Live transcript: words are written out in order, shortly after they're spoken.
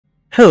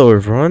Hello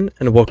everyone,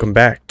 and welcome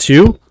back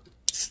to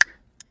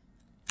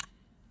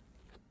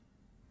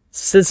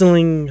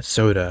Sizzling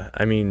Soda.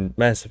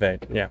 Mass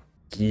Effect, yeah.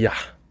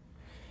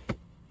 I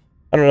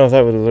don't know if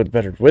that would have looked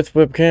better with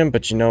webcam,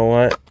 but you know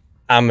what?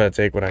 I'm gonna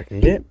take what I can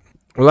get.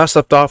 Well, last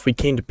left off, we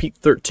came to peak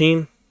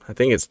 13. I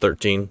think it's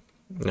 13.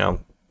 No,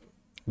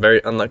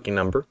 very unlucky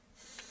number.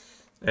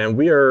 And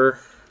we are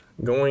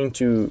going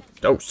to...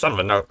 Oh, son of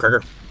a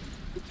nutcracker.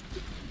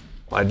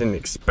 Well, I didn't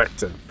expect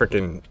to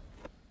freaking,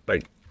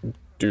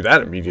 do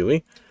that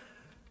immediately.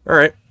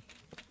 Alright.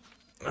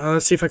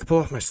 Let's see if I can pull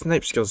off my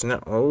snipe skills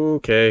now.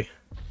 Okay.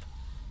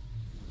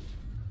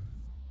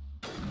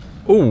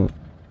 Ooh.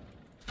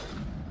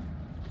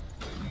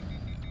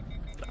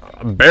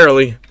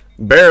 Barely.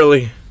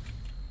 Barely.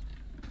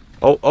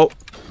 Oh,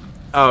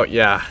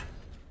 yeah.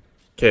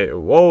 Okay,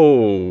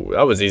 whoa.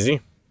 That was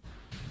easy.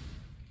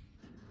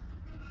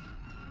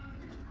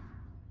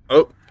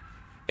 Oh.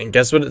 And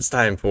guess what it's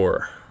time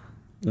for?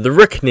 The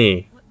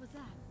Rickney. What was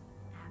that?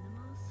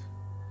 Animals?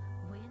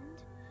 Wind?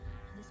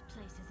 This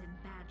place is in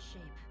bad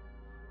shape.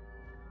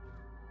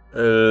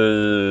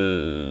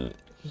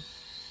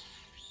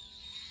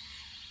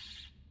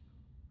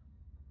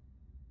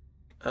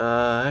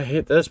 I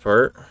hate this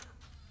part.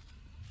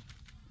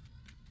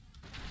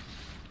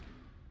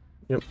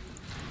 Yep.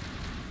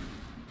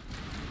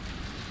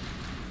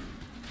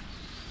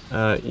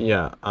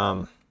 Yeah,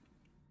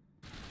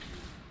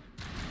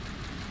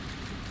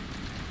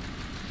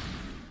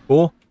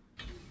 Cool.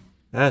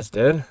 That's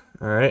dead.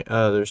 Alright,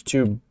 there's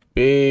two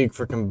big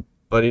freaking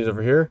buddies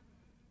over here.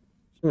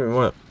 Something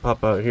want to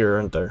pop out here,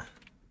 aren't there?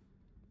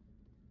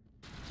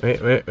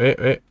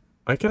 Wait.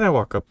 Why can't I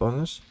walk up on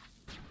this?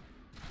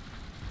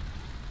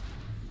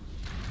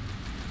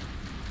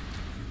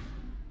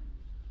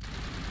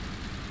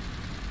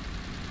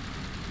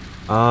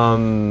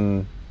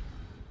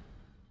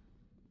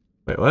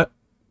 Wait, what?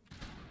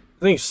 I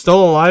think he's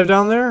still alive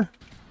down there?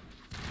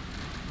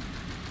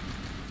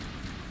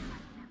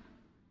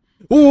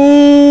 Ooh!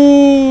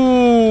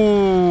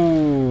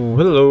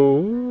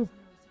 Hello!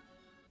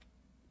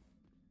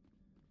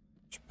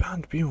 There's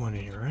bound to be one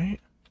here,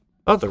 right?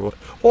 Oh, there was.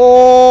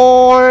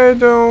 Oh, I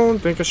don't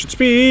think I should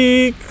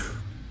speak!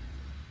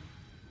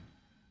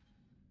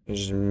 It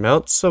just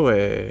melts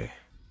away.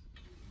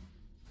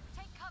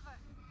 Take cover.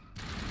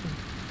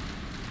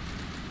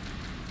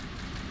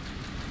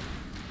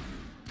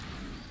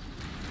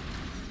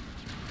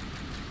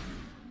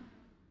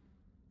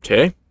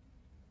 Okay.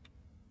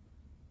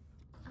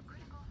 A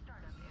critical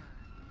startup error.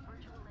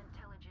 Virtual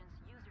intelligence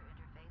user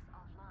interface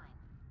offline.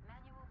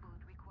 Manual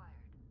boot required.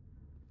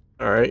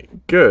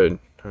 Alright, good.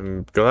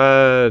 I'm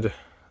glad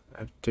I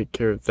have to take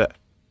care of that.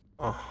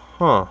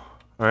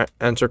 Alright,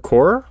 enter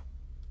core.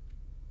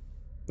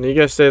 You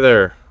guys stay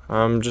there.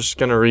 I'm just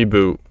gonna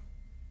reboot.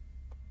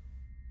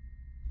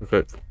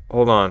 Okay,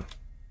 hold on.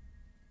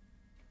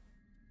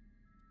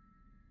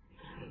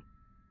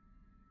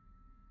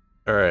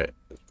 Alright.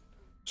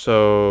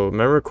 So,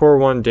 memory core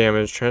 1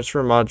 damage.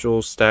 Transfer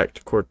module stack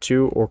to core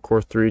 2 or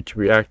core 3 to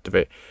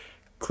reactivate.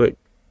 Click.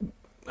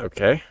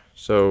 Okay,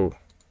 so...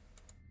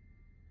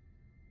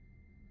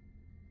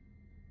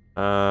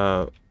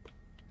 how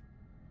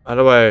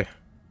do I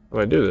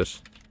do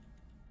this?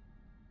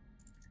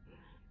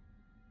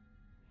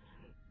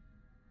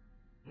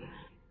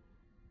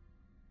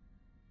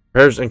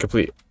 Repairs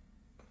incomplete.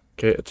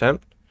 Okay,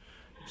 attempt.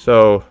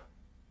 So...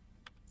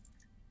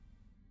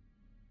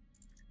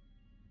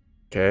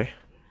 Okay.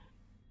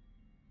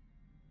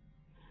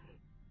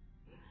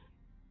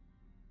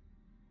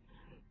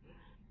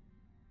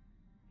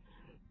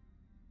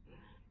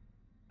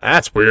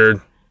 That's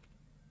weird.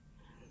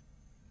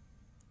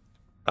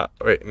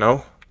 Wait,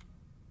 no.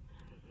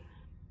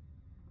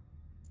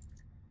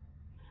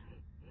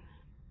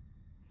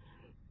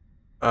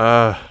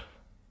 Huh?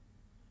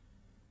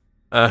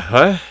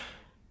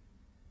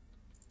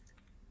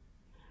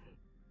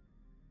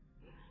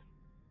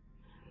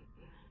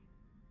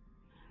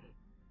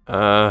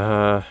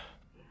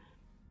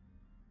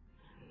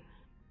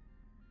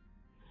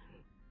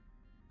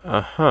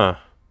 Uh-huh.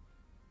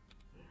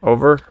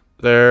 Over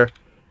there.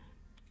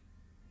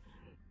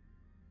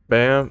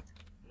 Bam.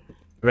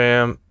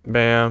 Bam.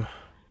 Bam.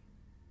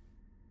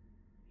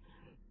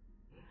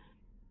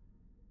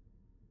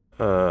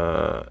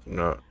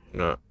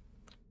 No.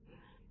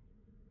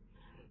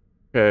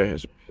 Okay,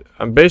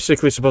 I'm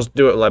basically supposed to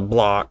do it like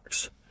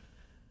blocks.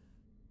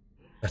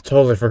 I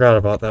totally forgot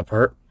about that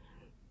part.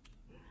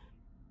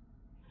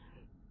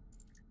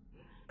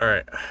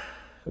 Alright.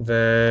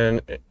 Then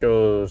it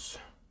goes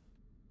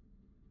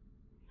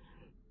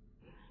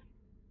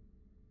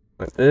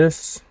like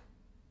this.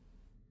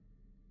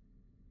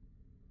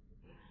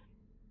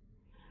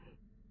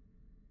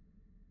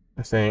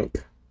 I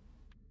think.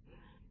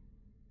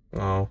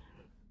 No.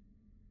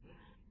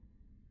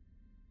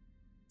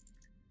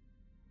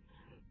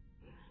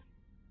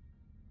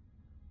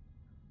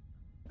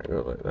 I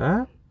go like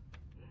that.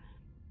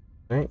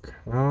 I think.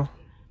 No.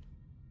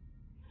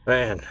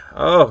 Man.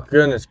 Oh,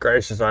 goodness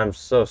gracious. I'm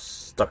so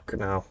stuck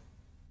now.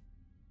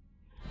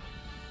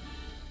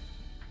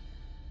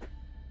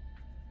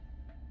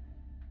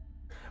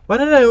 Why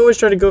did I always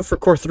try to go for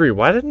core 3?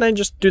 Why didn't I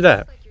just do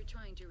that? Looks like you're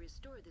trying to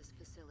restore this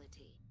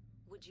facility.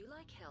 Would you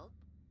like help?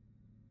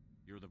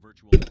 You're the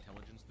virtual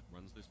intelligence that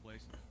runs this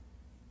place?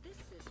 This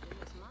system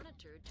is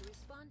monitored to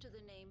respond to the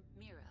name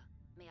Mira.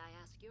 May I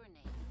ask your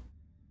name?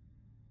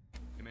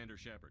 Commander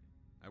Shepard.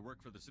 I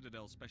work for the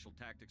Citadel's Special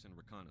Tactics and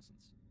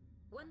Reconnaissance.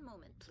 One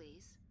moment,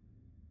 please.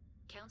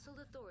 Council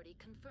authority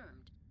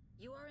confirmed.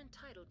 You are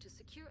entitled to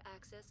secure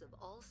access of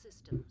all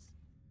systems.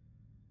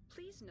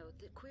 Please note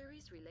that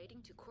queries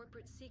relating to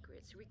corporate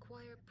secrets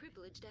require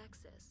privileged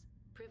access.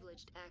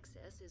 Privileged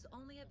access is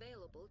only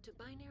available to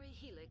Binary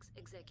Helix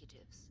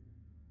executives.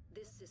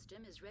 This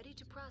system is ready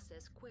to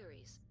process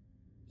queries.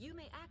 You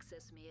may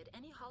access me at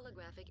any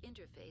holographic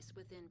interface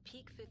within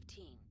Peak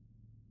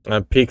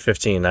 15. Peak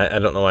 15. I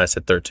don't know why I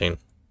said 13.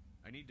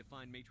 I need to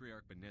find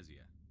Matriarch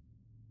Benezia.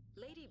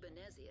 Lady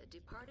Benezia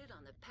departed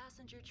on the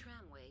passenger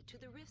tramway to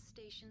the Rift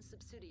Station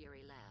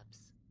subsidiary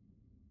labs.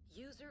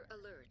 User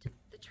alert.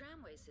 The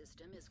tramway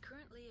system is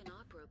currently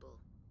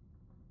inoperable.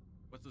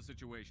 What's the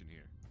situation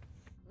here?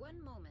 One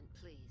moment,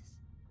 please.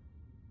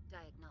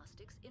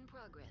 Diagnostics in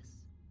progress.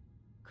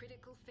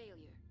 Critical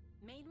failure.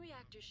 Main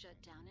reactor shut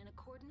down in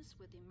accordance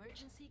with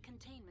emergency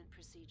containment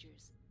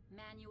procedures.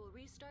 Manual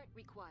restart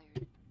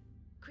required.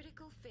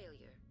 Critical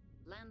failure.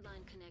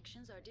 Landline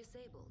connections are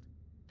disabled.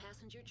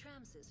 Passenger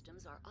tram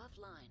systems are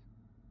offline.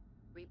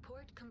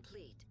 Report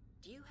complete.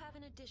 Do you have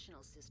an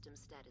additional system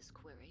status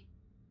query?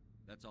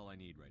 That's all I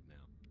need right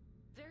now.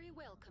 Very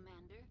well,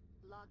 Commander.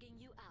 Logging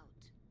you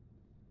out.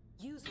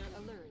 User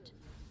alert.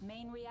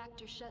 Main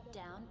reactor shut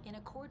down in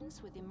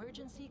accordance with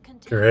emergency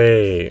containment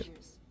Great.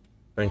 procedures.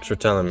 Thanks for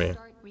telling me.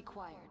 Restart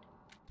required.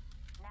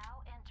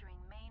 Now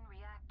entering main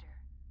reactor.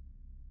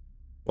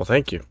 Well,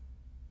 thank you.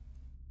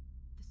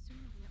 The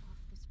sooner we are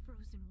off this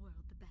frozen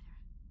world, the better.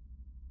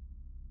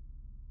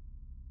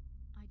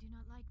 I do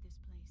not like this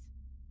place.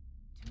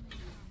 Too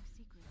many dark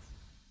secrets.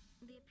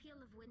 The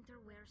appeal of winter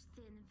wears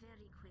thin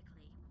very quickly.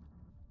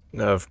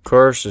 Now, of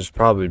course, there's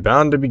probably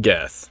bound to be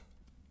Geth.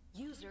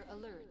 User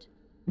alert.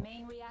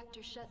 Main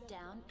reactor shut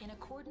down in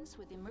accordance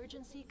with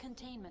emergency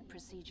containment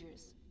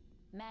procedures.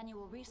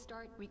 Manual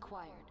restart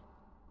required.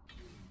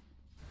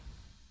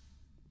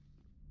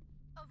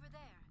 Over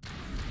there.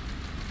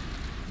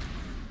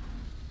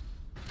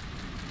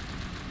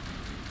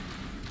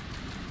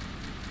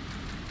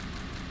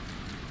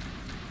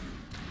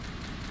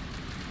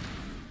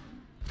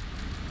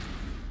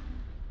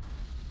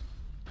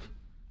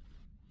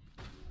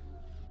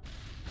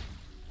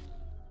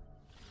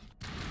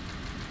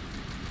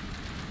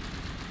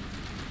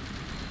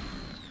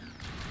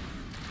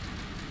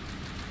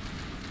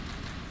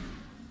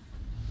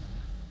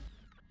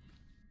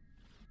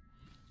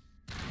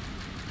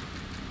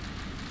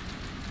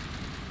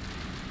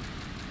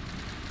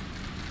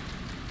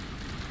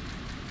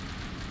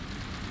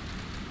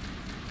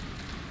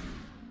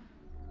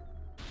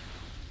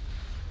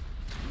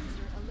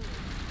 User alert.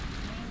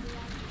 Main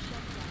reactor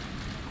shut down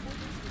in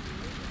accordance with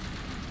emergency containment procedures.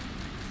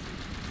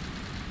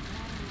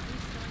 Manual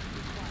restart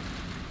required.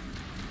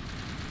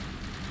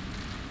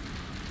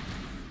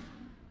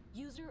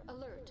 User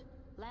alert.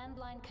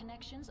 Landline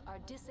connections are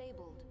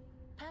disabled.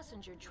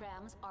 Passenger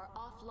trams are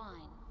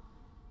offline.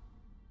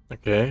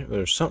 Okay,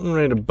 there's something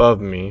right above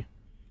me.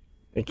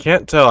 I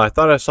can't tell. I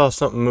thought I saw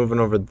something moving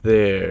over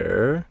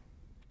there.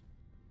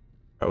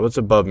 Alright, what's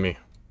above me?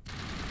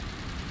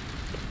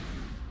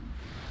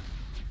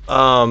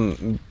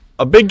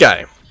 A big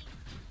guy.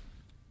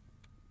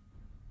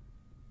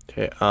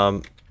 Okay,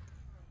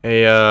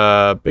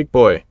 hey, big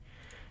boy.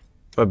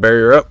 A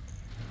barrier up.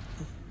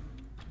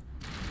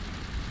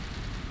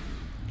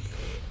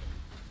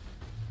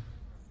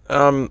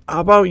 How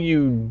about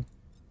you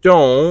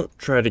don't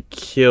try to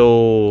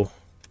kill...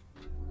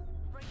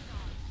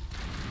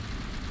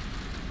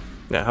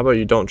 Yeah, how about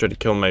you don't try to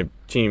kill my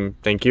team?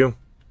 Thank you.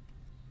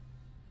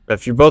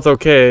 If you're both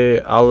okay,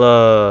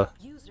 I'll,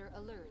 User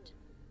alert.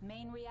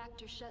 Main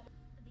reactor shut.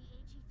 The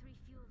HE3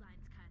 fuel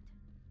lines cut.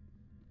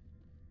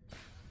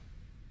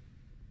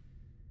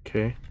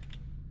 Okay.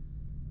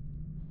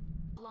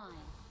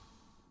 Line.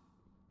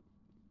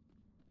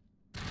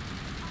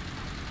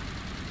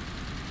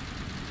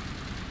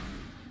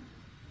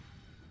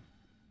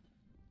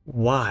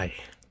 Why?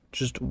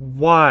 Just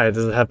why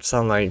does it have to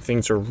sound like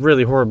things are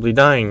really horribly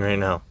dying right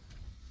now?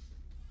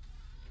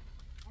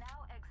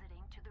 Now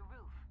exiting to the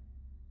roof.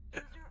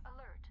 User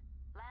alert.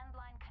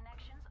 Landline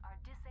connections are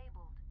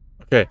disabled.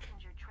 Okay.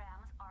 Passenger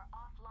trams are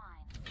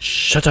offline.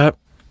 Shut up.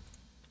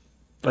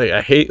 Like,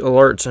 I hate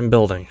alerts in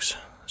buildings.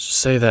 Let's just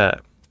say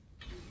that.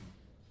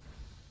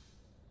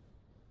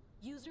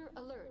 User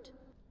alert.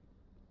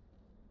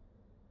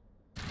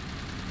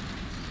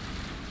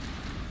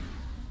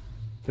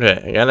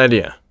 Okay, I got an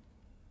idea.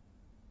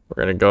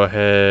 We're gonna go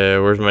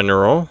ahead. Where's my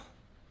neural?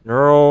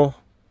 Neural.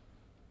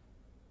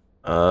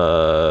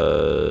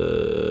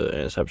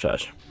 And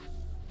sabotage.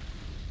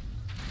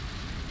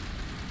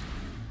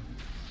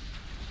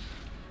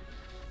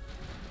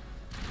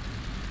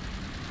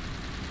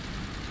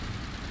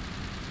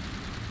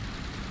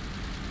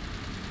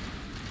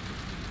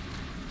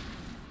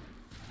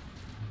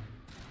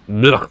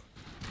 Ugh.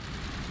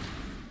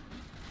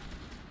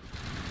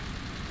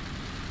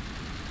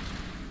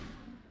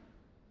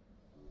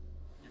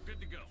 You're good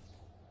to go.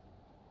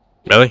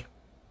 Really?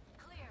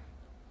 Clear.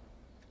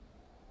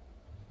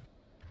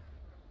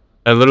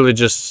 I literally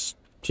just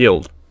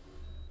healed.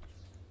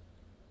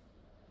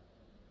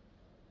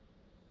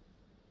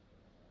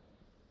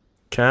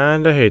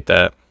 Kinda hate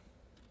that.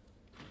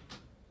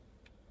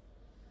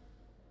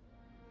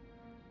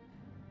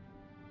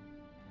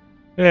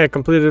 Yeah,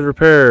 completed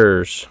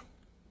repairs.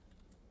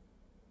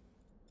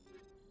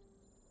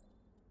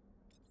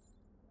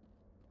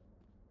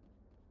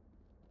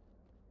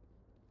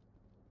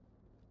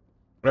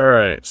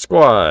 Alright,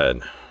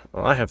 squad.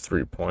 Well, I have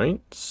 3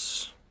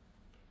 points.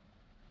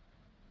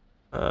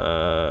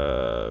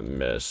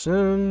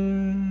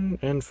 Medicine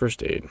and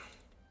first aid.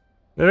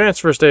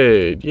 Advanced first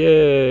aid,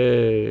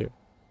 yay!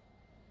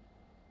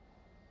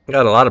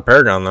 Got a lot of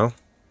Paragon though.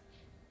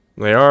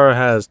 Layara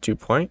has 2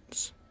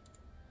 points.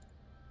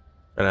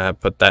 And I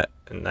put that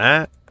in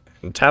that.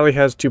 And Tally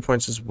has 2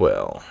 points as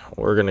well.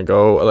 We're gonna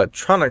go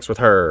electronics with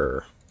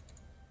her.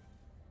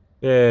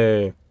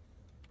 Yay.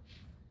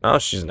 Now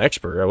she's an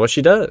expert at what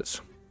she does.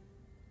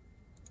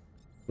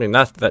 I mean,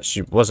 not that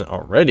she wasn't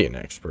already an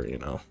expert, you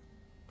know.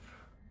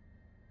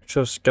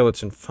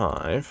 Exoskeleton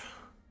 5.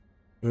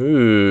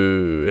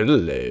 Ooh,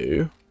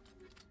 hello.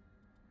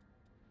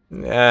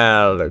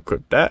 Now I'll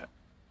equip that.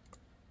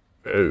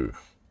 Ooh.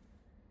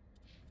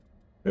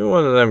 Maybe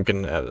one of them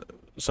can have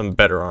some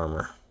better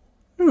armor.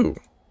 Ooh.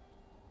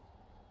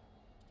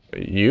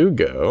 There you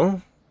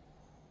go.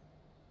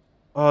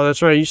 Oh,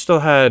 that's right. You still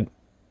had...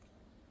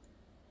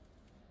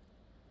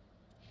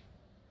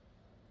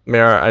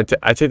 Mara,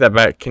 I take that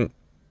back. Can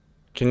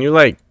you,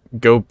 like,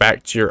 go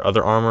back to your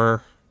other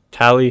armor,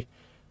 Tally?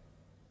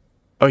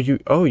 Oh,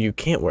 you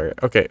can't wear it.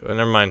 Okay, well,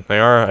 never mind.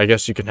 Layara, I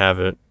guess you can have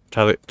it.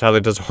 Tally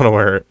doesn't want to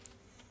wear it.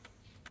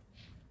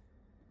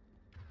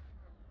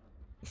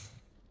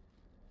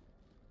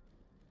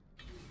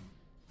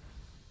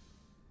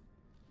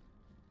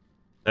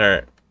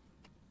 Alright.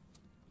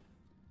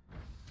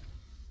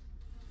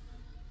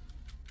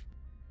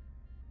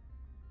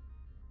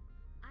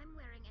 I'm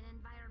wearing an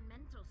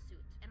environmental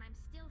suit, and I'm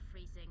still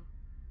freezing.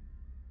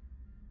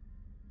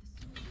 The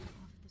sooner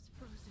we're off this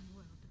frozen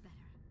world, the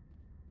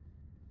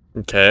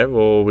better. Okay,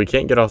 well, we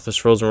can't get off this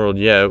frozen world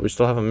yet. We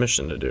still have a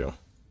mission to do.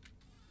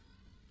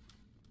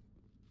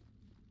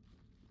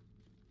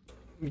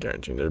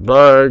 Guaranteeing there's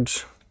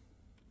bugs.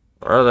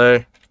 Where are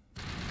they?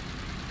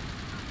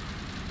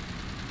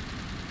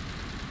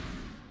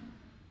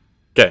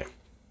 Okay.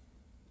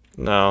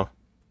 Now,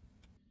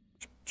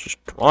 just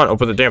come on,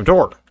 open the damn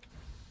door.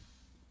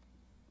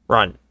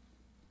 Run.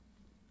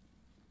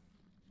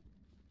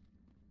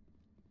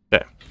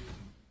 Okay.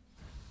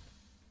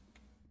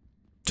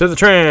 To the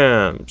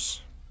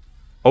trams.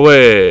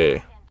 Away. They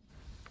are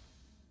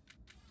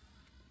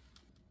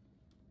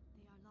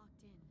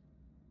locked in.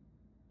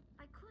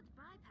 I could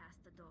bypass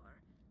the door.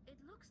 It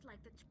looks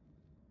like the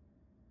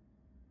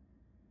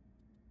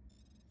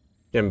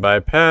Can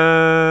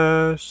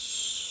bypass.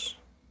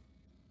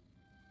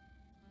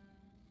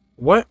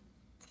 What?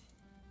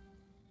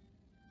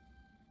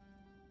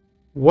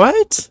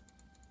 What?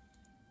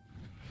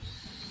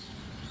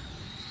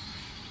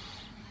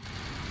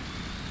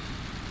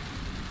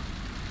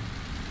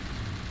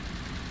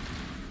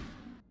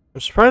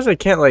 I'm surprised I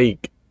can't,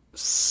 like,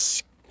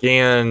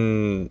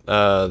 scan,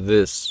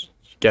 this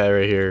guy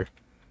right here.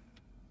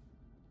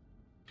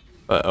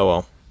 But, oh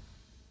well.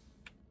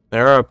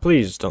 Nara,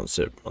 please don't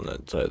sit on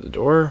that side of the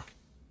door.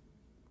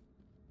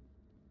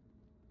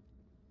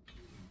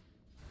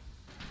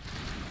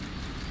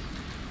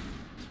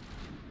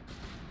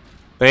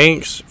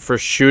 Thanks for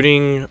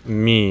shooting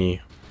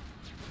me.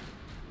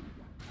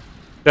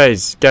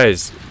 Guys,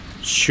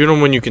 shoot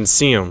him when you can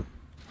see him.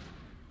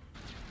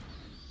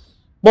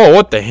 Whoa,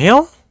 what the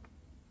hell?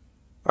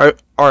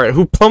 Alright,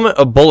 who plummeted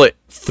a bullet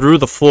through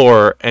the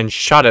floor and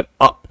shot it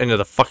up into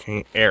the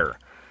fucking air?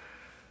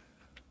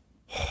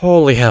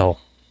 Holy hell.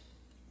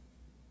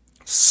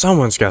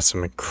 Someone's got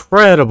some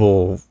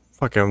incredible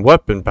fucking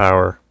weapon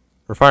power.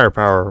 Or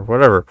firepower,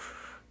 whatever.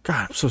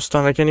 God, I'm so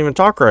stunned I can't even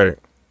talk right.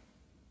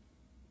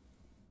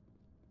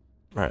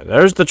 Alright,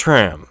 there's the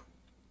tram.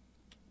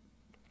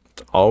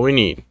 That's all we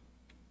need.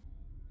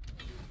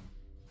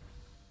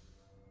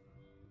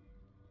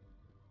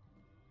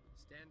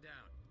 Stand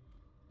down.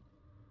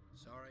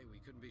 Sorry, we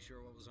couldn't be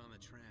sure what was on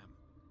the tram.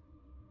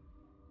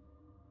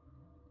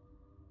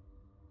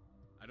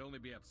 I'd only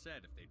be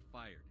upset if they'd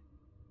fired.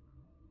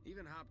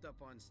 Even hopped up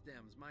on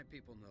stems, my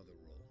people know the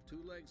rule.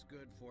 2 legs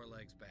good, 4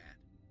 legs bad.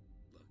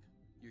 Look,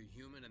 you're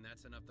human and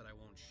that's enough that I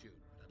won't shoot,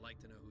 but I'd like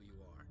to know who you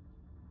are.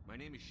 My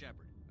name is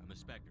Shepard. I'm a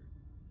Spectre.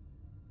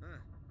 Huh.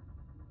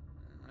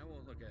 I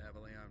won't look a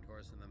heavily armed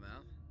horse in the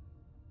mouth.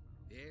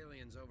 The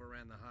aliens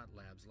overran the hot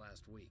labs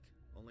last week.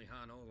 Only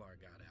Han Olar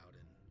got out,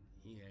 and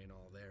he ain't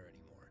all there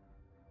anymore.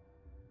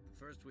 The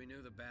first we knew,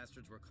 the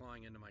bastards were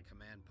clawing into my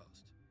command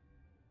post.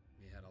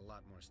 We had a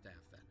lot more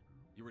staff then.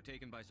 You were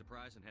taken by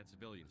surprise and had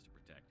civilians to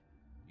protect.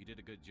 You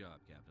did a good job,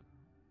 Captain.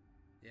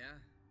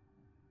 Yeah?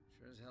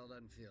 Sure as hell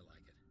doesn't feel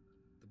like it.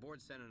 The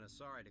board sent an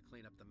Asari to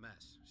clean up the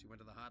mess. She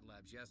went to the hot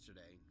labs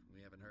yesterday.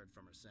 We haven't heard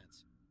from her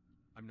since.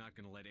 I'm not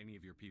gonna let any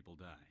of your people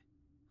die.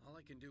 All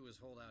I can do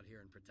is hold out here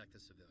and protect the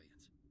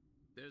civilians.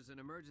 There's an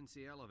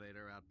emergency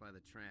elevator out by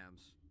the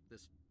trams.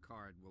 This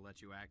card will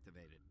let you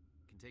activate it.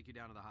 Can take you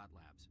down to the hot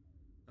labs.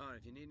 Oh, and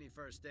if you need any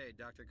first aid,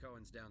 Dr.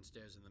 Cohen's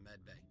downstairs in the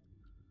med bay.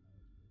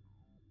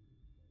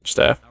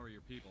 Staff. How are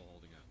your people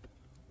holding up?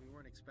 We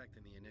weren't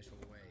expecting the initial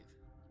wave.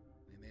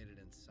 We made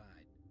it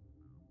inside.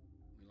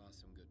 We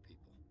lost some good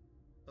people.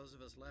 Those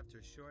of us left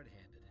are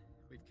short-handed.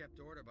 We've kept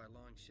order by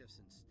long shifts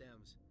and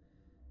stems.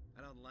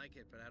 I don't like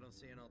it, but I don't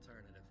see an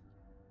alternative.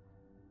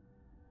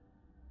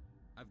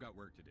 I've got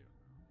work to do.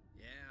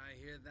 Yeah, I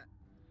hear that.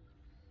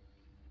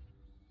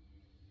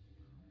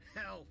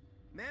 Hell!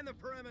 Man the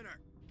perimeter!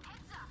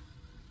 Heads up!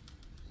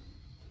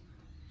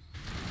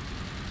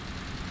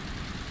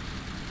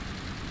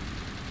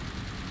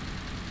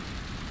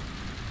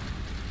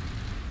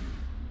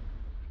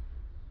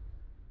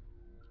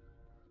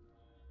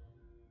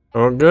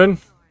 All good?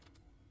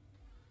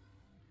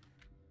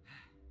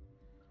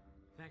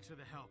 Thanks for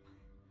the help.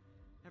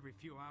 Every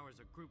few hours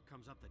a group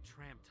comes up the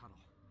tram tunnel.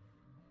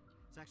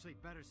 It's actually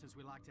better since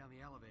we locked down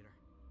the elevator.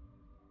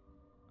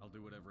 I'll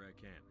do whatever I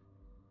can.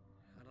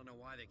 I don't know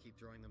why they keep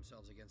throwing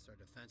themselves against our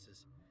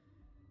defenses.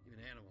 Even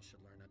animals should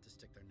learn not to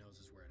stick their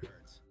noses where it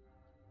hurts.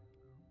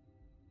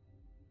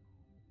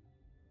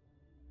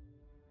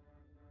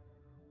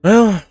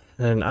 Well,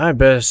 then I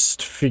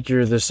best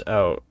figure this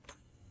out.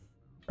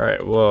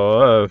 Alright,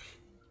 well,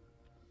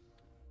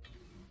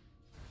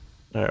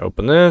 alright,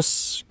 open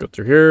this, go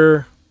through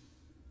here.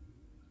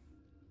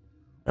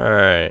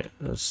 Alright,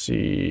 let's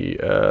see,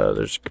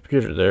 there's a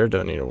computer there,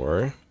 don't need to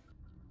worry.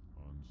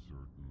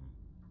 Uncertain.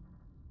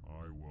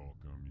 I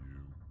welcome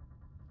you.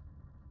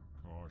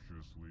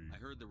 Cautiously, I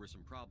heard there were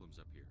some problems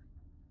up here.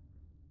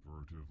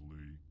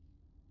 furtively.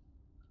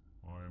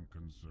 I am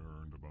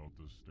concerned about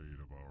the state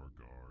of our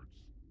guards.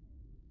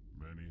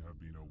 Many have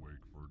been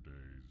awake for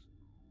days.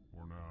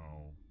 For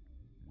now,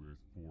 with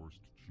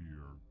forced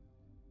cheer,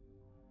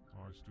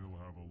 I still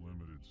have a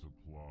limited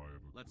supply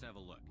of Let's have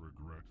a look.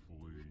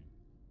 regretfully.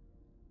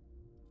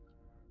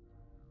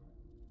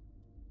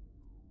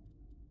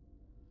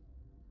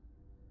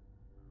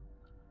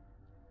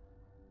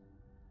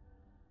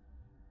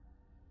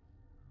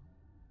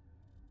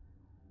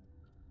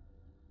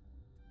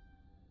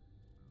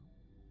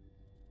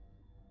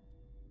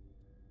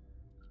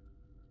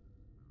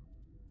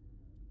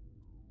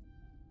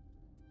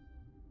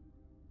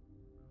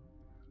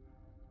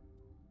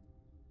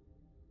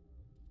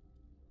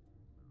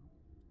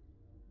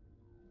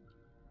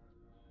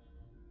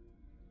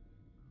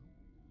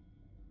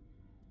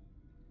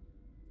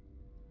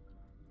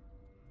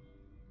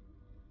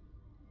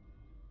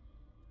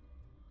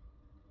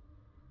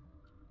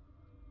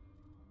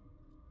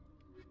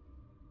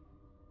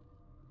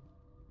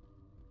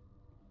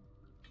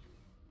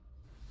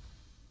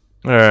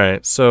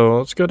 Alright, so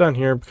let's go down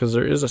here because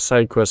there is a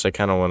side quest I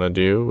kind of want to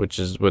do, which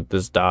is with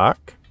this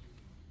dock.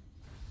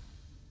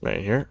 Right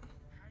here.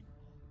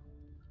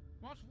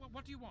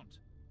 What do you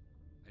want?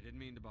 I didn't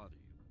mean to bother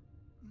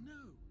you.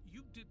 No,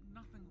 you did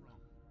nothing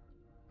wrong.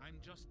 I'm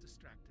just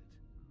distracted.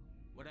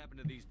 What happened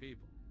to these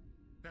people?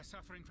 They're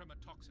suffering from a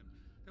toxin.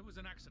 There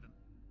was an accident.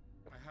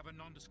 I have a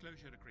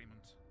non-disclosure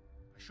agreement.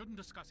 I shouldn't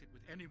discuss it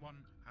with anyone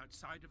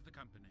outside of the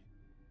company.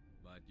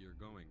 But you're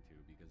going to,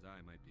 because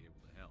I might be able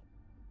to help.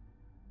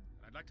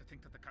 I'd like to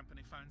think that the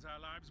company finds our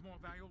lives more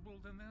valuable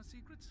than their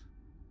secrets.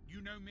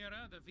 You know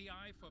Mira, the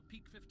VI for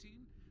Peak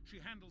 15?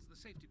 She handles the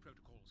safety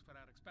protocols for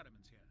our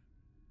experiments here.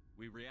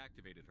 We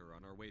reactivated her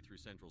on our way through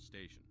Central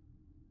Station.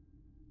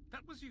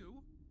 That was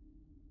you?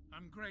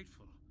 I'm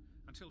grateful.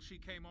 Until she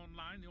came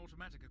online, the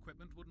automatic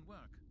equipment wouldn't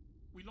work.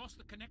 We lost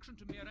the connection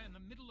to Mira in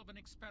the middle of an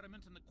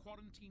experiment and the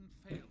quarantine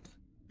failed.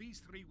 These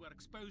three were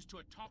exposed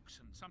to a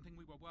toxin, something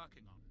we were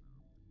working on.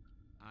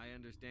 I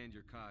understand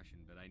your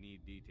caution, but I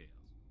need details.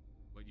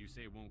 What you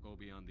say won't go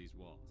beyond these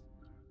walls.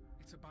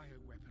 It's a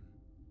bioweapon,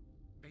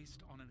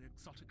 based on an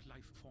exotic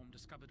life form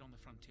discovered on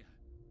the frontier.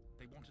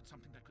 They wanted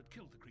something that could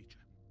kill the creature,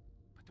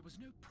 but there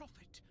was no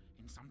profit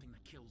in something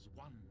that kills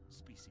one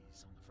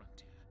species on the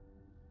frontier.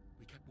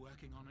 We kept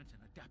working on it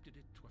and adapted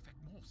it to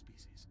affect more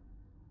species.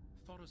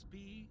 Thoros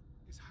B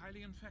is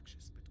highly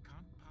infectious, but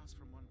can't pass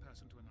from one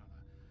person to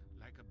another,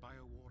 like a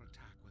biowar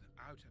attack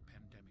without a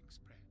pandemic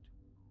spread.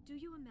 Do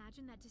you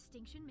imagine that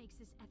distinction makes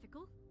this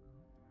ethical?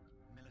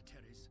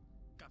 Militaries,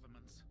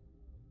 governments,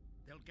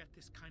 they'll get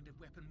this kind of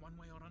weapon one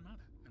way or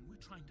another, and we're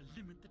trying to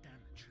limit the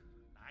damage.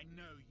 I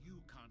know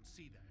you can't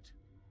see that.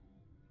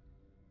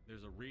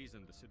 There's a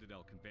reason the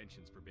Citadel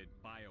conventions forbid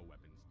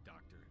bioweapons,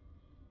 Doctor.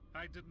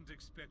 I didn't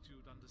expect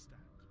you'd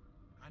understand.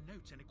 Our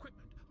notes and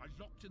equipment are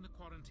locked in the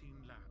quarantine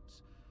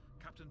labs.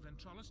 Captain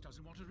Ventralis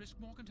doesn't want to risk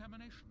more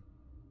contamination.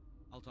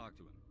 I'll talk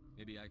to him.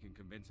 Maybe I can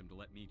convince him to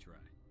let me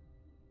try.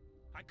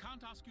 I can't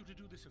ask you to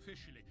do this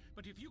officially,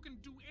 but if you can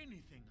do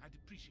anything, I'd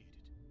appreciate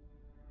it.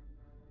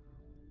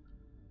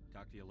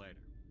 Talk to you later.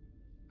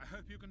 I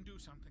hope you can do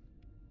something.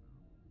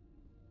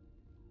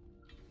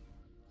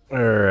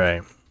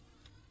 Alright.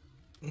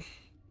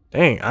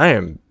 Dang,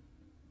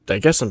 I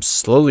guess I'm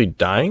slowly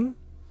dying?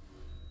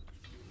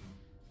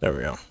 There we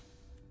go.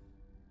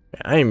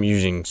 I am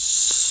using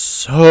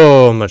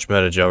so much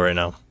Metagel right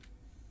now.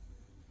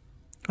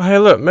 Oh, hey,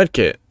 look,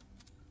 medkit.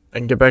 I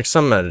can get back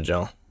some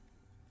Metagel.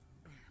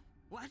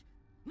 What?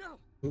 No.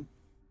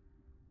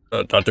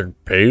 Dr.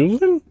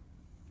 Palin?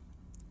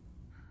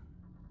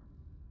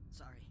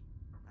 Sorry.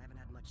 I haven't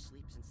had much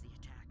sleep since the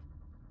attack.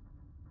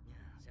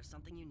 Is there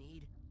something you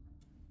need?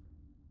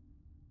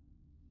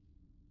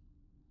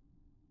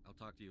 I'll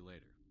talk to you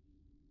later.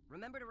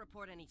 Remember to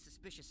report any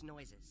suspicious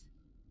noises.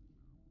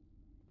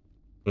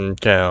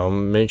 Okay, I'll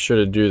make sure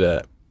to do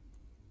that.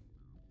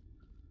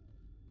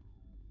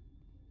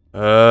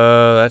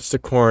 That's the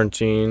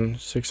quarantine.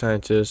 6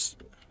 scientists.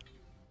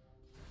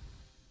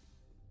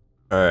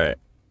 Alright.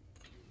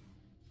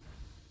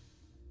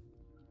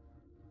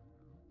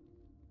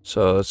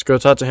 So let's go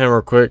talk to him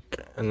real quick,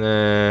 and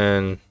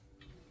then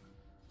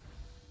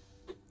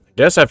I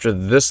guess after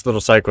this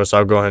little side quest,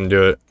 I'll go ahead and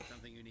do it.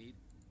 Something you need?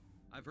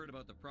 I've heard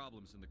about the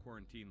problems in the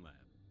quarantine lab.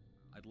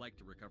 I'd like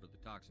to recover the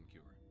toxin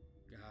cure.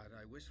 God,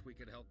 I wish we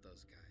could help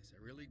those guys.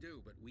 I really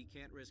do, but we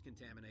can't risk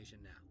contamination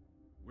now.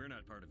 We're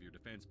not part of your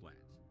defense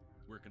plans.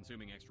 We're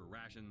consuming extra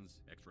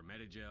rations, extra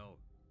Metagel.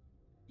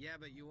 Yeah,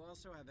 but you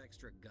also have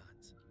extra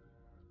guns.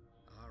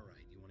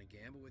 Alright, you want to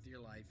gamble with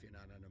your life, you're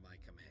not under my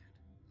command.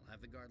 I'll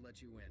have the guard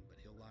let you in,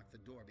 but he'll lock the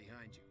door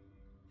behind you.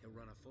 He'll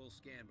run a full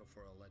scan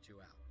before he'll let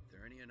you out. If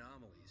there are any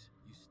anomalies,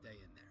 you stay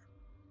in there.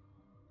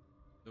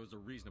 Those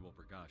are reasonable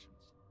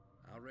precautions.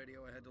 I'll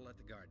radio ahead to let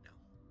the guard know.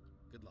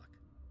 Good luck.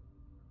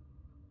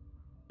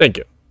 Thank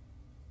you.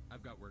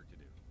 I've got work to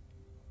do.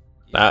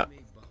 You and me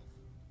both.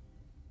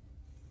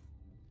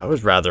 That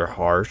was rather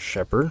harsh,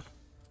 Shepard.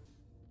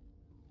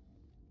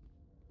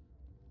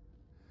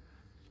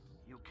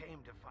 You came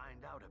to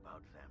find out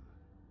about them,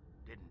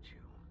 didn't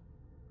you?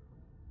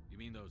 You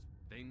mean those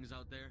things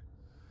out there?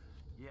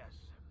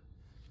 Yes.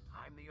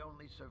 I'm the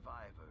only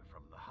survivor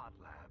from the hot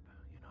lab,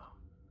 you know.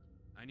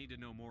 I need to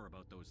know more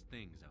about those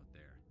things out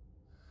there.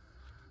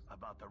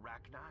 About the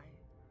Rachni?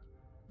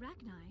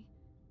 Rachni?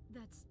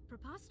 That's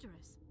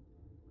preposterous.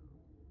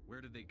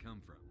 Where did they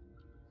come from?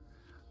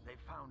 They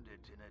found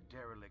it in a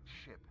derelict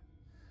ship.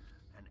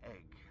 An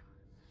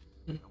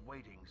egg.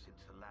 Waiting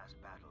since the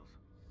last battles.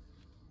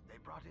 They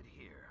brought it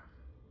here.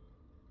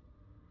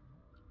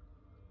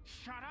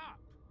 Shut up!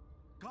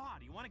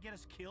 God, you want to get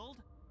us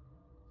killed?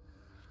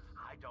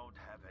 I don't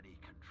have any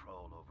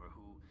control over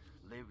who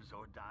lives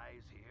or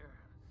dies here.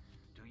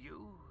 Do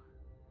you?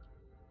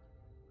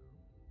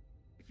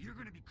 If you're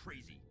gonna be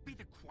crazy, be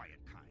the quiet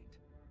kind.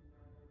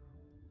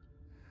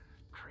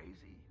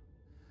 Crazy?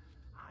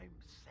 I'm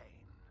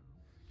sane.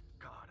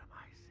 God, am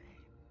I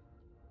sane?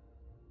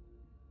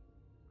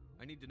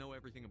 I need to know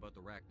everything about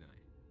the Rachni.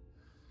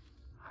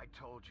 I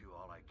told you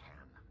all I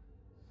can.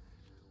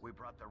 We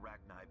brought the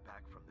Rachni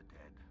back from the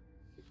dead.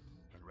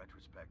 In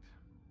retrospect,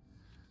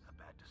 a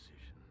bad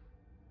decision.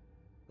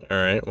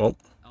 Alright, well.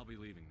 I'll be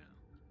leaving now.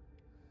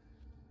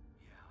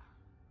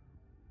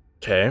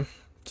 Yeah. Okay.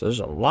 So there's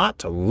a lot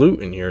to loot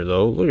in here,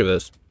 though. Look at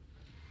this.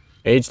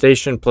 Aid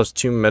station plus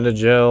 2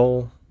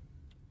 Metagel.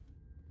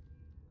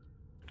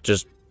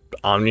 Just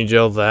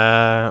Omnigel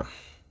that. I'm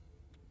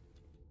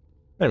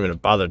not even gonna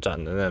bother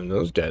talking to them.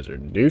 Those guys are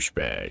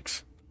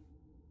douchebags.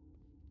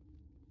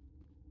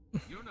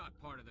 You're not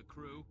part of the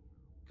crew.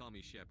 Call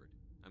me Shepard.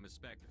 I'm a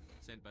Spectre,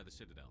 sent by the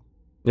Citadel.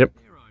 Yep.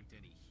 There aren't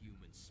any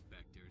human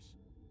specters.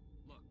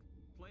 Look,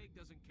 Plague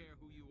doesn't care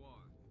who you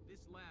are. This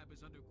lab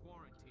is under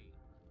quarantine.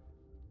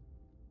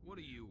 What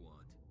do you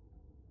want?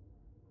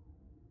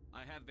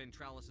 I have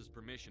Ventralis's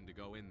permission to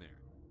go in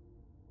there.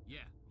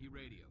 Yeah, he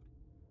radioed.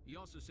 He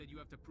also said you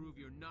have to prove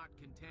you're not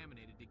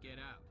contaminated to get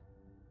out.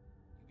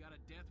 You got a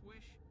death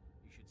wish?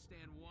 You should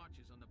stand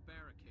watches on the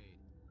barricade.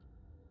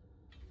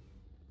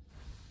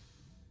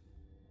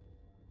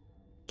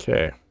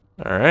 Okay.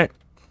 Alright.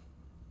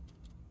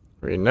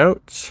 Read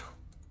notes.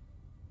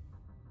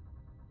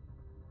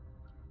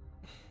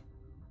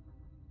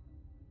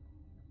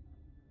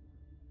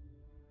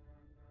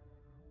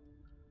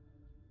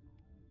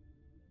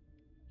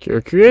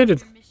 Cure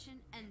created. Your mission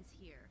ends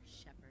here,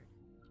 Shepard.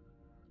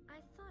 I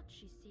thought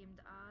she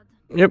seemed odd.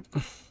 Yep.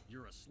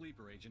 You're a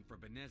sleeper agent for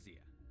Benezia.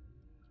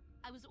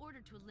 I was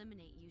ordered to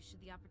eliminate you should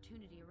the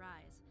opportunity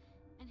arise.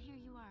 And here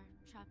you are,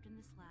 trapped in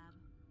this lab.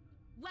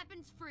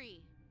 Weapons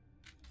free!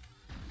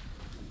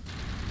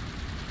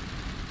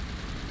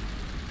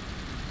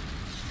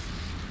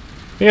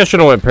 I think I should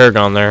have went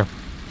Paragon there.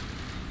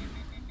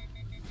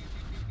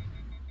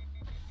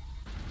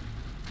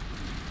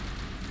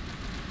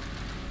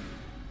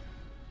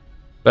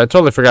 But I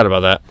totally forgot about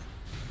that.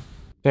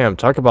 Damn,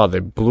 talk about they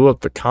blew up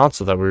the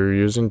console that we were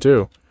using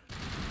too.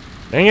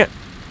 Dang it.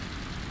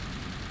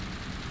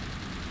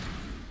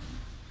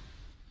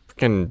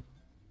 Freaking.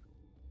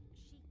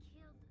 She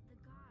killed the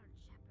guard,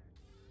 Shepard.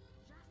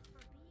 Just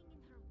for being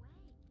in her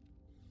way.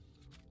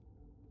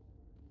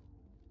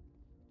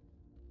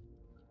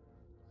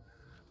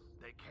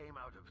 They came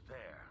out of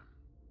there.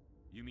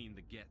 You mean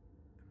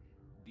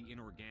the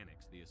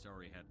inorganics the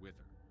Asari had with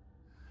her?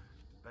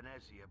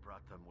 Benezia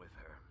brought them with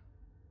her.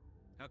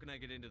 How can I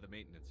get into the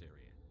maintenance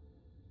area?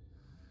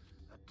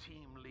 A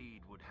team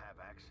lead would have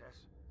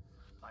access.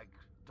 Like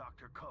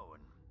Dr. Cohen.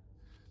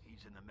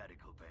 He's in the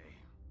medical bay.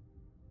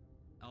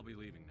 I'll be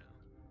leaving now.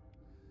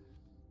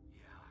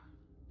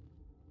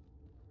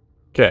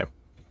 Okay.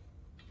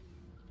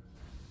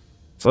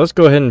 So let's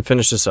go ahead and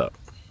finish this up.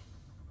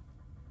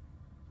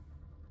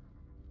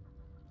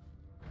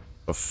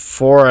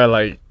 Before I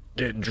like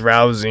get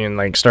drowsy and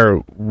like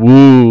start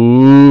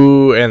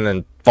woo and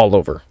then fall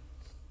over.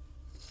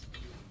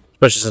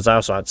 Especially since I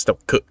also had to still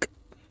cook.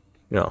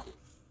 You know.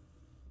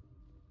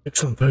 Cook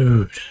some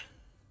food.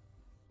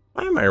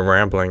 Why am I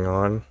rambling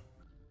on?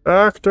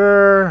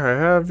 Doctor, I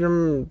have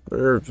your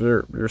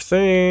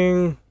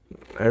thing.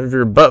 I have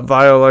your butt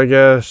vial, I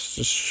guess.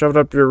 Just shove it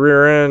up your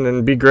rear end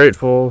and be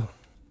grateful.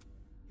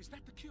 Is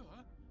that the cure?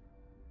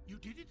 You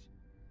did it?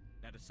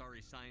 That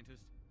Asari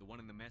scientist, the one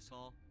in the mess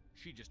hall,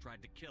 she just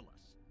tried to kill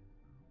us.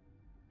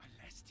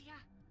 Benezia?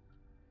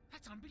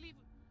 That's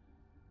unbelievable.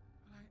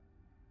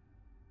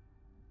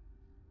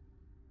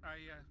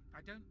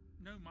 I don't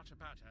know much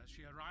about her.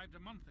 She arrived a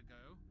month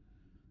ago.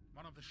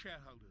 One of the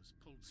shareholders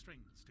pulled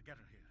strings to get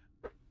her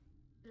here.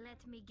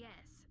 Let me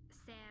guess.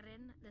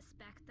 Saren, the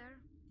Spectre?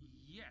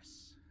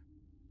 Yes.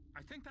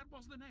 I think that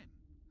was the name.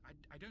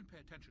 I don't pay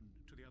attention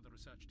to the other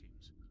research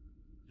teams.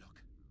 Look.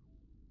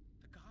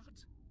 The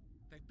guards?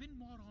 They've been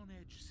more on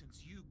edge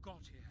since you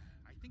got here.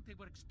 I think they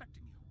were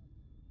expecting you.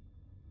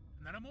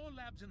 And there are more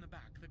labs in the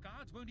back. The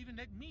guards won't even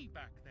let me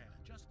back there.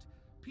 Just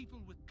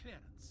people with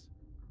clearance.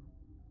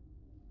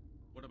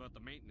 What about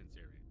the maintenance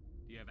area?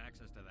 Do you have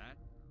access to that?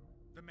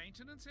 The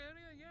maintenance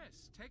area?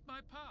 Yes. Take my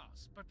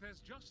pass. But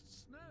there's just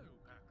snow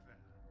back there.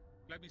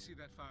 Let me see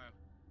that file.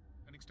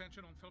 An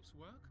extension on Phelps'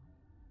 work?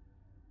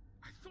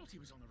 I thought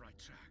he was on the right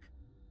track.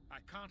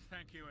 I can't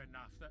thank you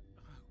enough that...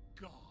 Oh,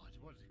 God,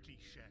 what a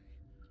cliché.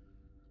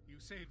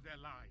 You saved their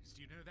lives,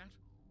 do you know that?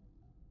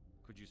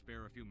 Could you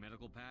spare a few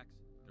medical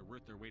packs? They're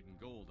worth their weight in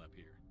gold up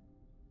here.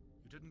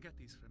 You didn't get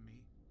these from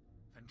me.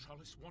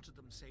 Ventrolis wanted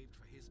them saved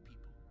for his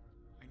people.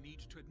 I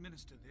need to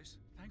administer this.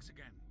 Thanks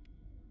again.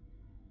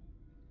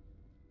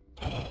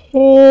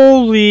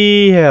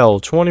 Holy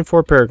hell,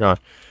 24 Paragon.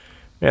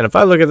 Man, if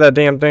I look at that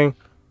damn thing,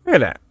 look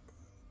at that.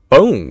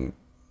 Boom.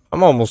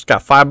 I'm almost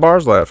got 5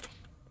 bars left.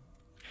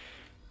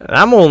 And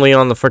I'm only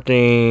on the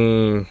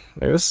freaking...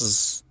 Like, this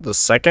is the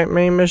second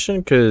main mission,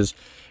 because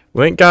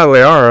we ain't got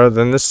Liara,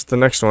 then this is the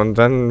next one.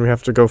 Then we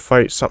have to go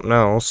fight something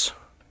else.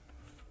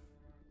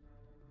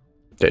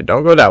 Okay,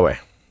 don't go that way.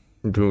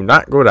 Do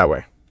not go that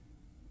way.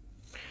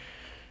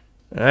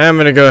 I'm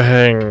going to go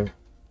ahead and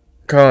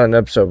call it an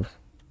episode.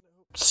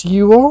 See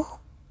you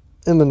all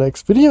in the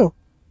next video.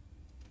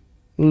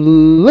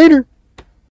 Later.